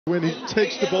when he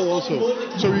takes the ball also.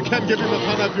 So you can give him a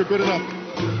panna if you're good enough.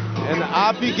 And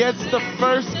Appie gets the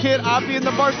first kit. Appie in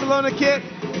the Barcelona kit.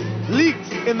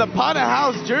 Liicht in the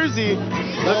Pannahouse jersey.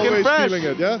 Looking Always fresh. feeling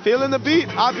it, yeah? Feeling the beat.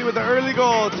 Appie with the early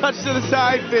goal. Touch to the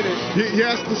side finish. He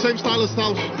has the same style as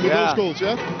Staus with those goals,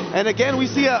 yeah? And again, we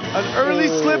see an early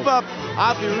slip up.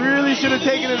 Appie really should have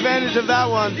taken advantage of that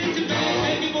one.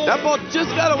 That ball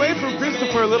just got away from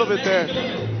Kristoffer a little bit there.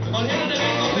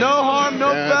 No harm,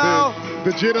 no foul.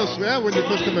 The jitters, yeah, when you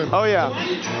push them in. Oh, yeah.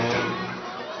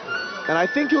 And I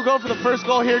think he'll go for the first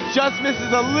goal here. Just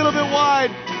misses a little bit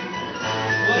wide.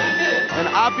 And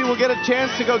Appie will get a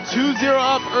chance to go 2-0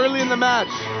 up early in the match.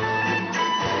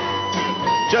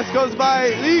 Just goes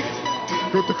by Liicht.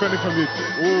 Good defending from Liicht.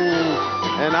 Ooh.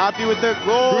 And Appie with the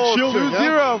goal. 2-0.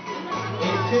 Yeah?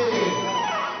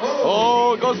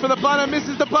 Oh, goes for the Panna,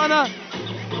 misses the Panna.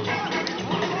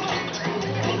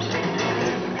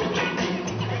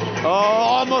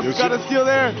 Oh, almost got a steal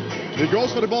there. He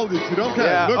goes for the ball, Liicht. He don't care.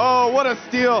 Yeah. Look. Oh, what a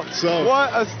steal. So.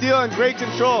 What a steal and great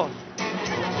control.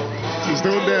 He's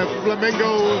doing the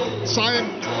flamingo sign.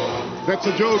 That's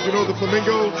a joke, you know, the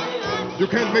flamingo. You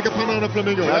can't make a panna on a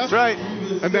flamingo. That's right.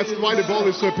 And that's why the ball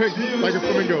is so pink, like a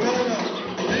flamingo.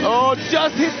 Oh,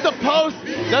 just hits the post.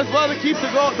 Does well to keep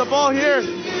the ball here.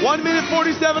 1 minute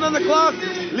 47 on the clock.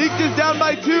 Liicht is down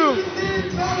by 2.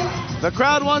 The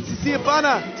crowd wants to see a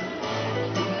panna.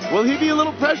 Will he be a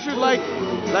little pressured like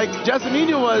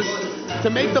𝘠𝘰𝘢𝘯𝘠𝘠 was to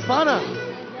make the panna?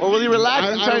 Or will he relax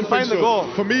and try and find the goal?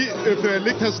 For me, if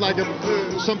Liicht has like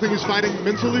something he's fighting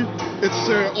mentally, it's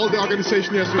all the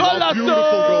organization he has to do. Oh, beautiful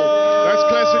goal. That's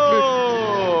classic Liicht.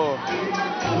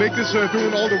 Liicht is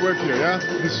doing all the work here, yeah?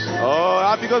 Oh,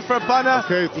 Appie goes for a panna.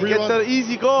 Okay, 3-1. He gets an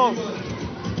easy goal.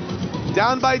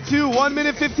 Down by 2. 1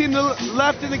 minute 15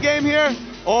 left in the game here.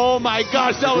 Oh my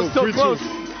gosh, that was so close.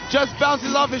 Just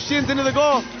bounces off his shins into the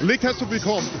goal. Liicht has to be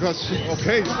calm because,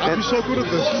 Appie's so good at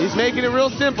this. He's making it real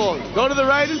simple. Go to the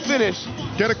right and finish.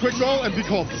 Get a quick goal and be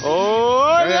calm.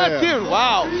 Oh, that's him.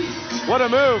 Wow. What a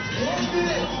move.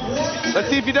 Let's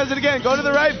see if he does it again. Go to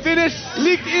the right, finish.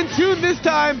 Liicht in tune this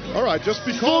time. All right, just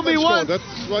be calm and score.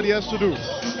 That's what he has to do.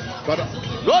 But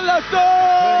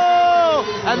Golazo!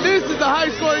 And this is a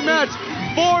high-scoring match.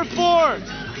 4-4.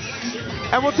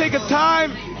 And we'll take a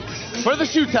time for the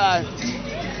shoe tie.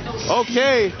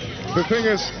 Okay. The thing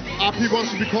is, Appie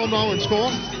wants to be calm now and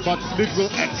score, but Liicht will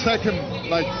attack him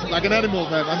like an animal,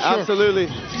 man, I'm sure. Absolutely.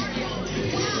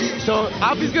 So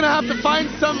Appie's going to have to find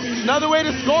another way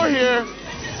to score here.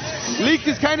 Liicht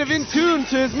is kind of in tune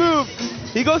to his move.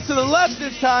 He goes to the left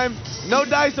this time. No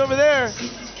dice over there.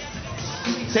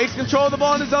 Takes control of the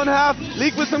ball in his own half.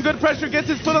 Liicht with some good pressure, gets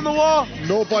his foot on the wall.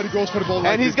 Nobody goes for the ball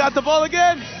like And he's this. got the ball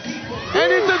again.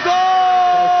 And it's a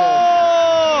goal!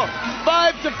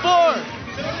 5-4.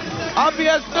 Appie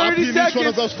has 30 seconds. Appie one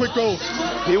of those quick goals.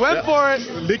 He went for it.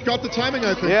 Liicht got the timing,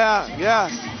 I think. Yeah.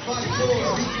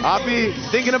 Appie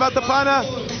thinking about the panna.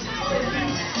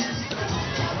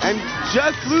 And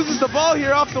just loses the ball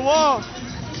here off the wall.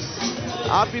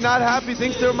 Appie not happy,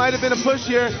 thinks there might have been a push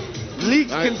here. Liicht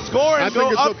can score and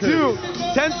go up 2.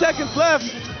 10 seconds left.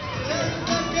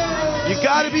 You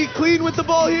got to be clean with the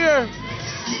ball here.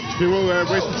 He will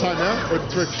waste the time, yeah, with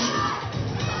tricks.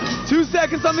 2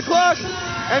 seconds on the clock,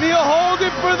 and he'll hold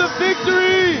it for the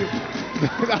victory.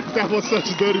 that was such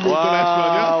a dirty move, the last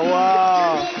one, yeah?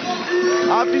 Wow.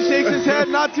 Appie shakes his head,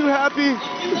 not too happy.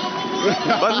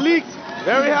 But Liicht,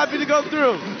 very happy to go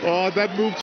through. Oh, that move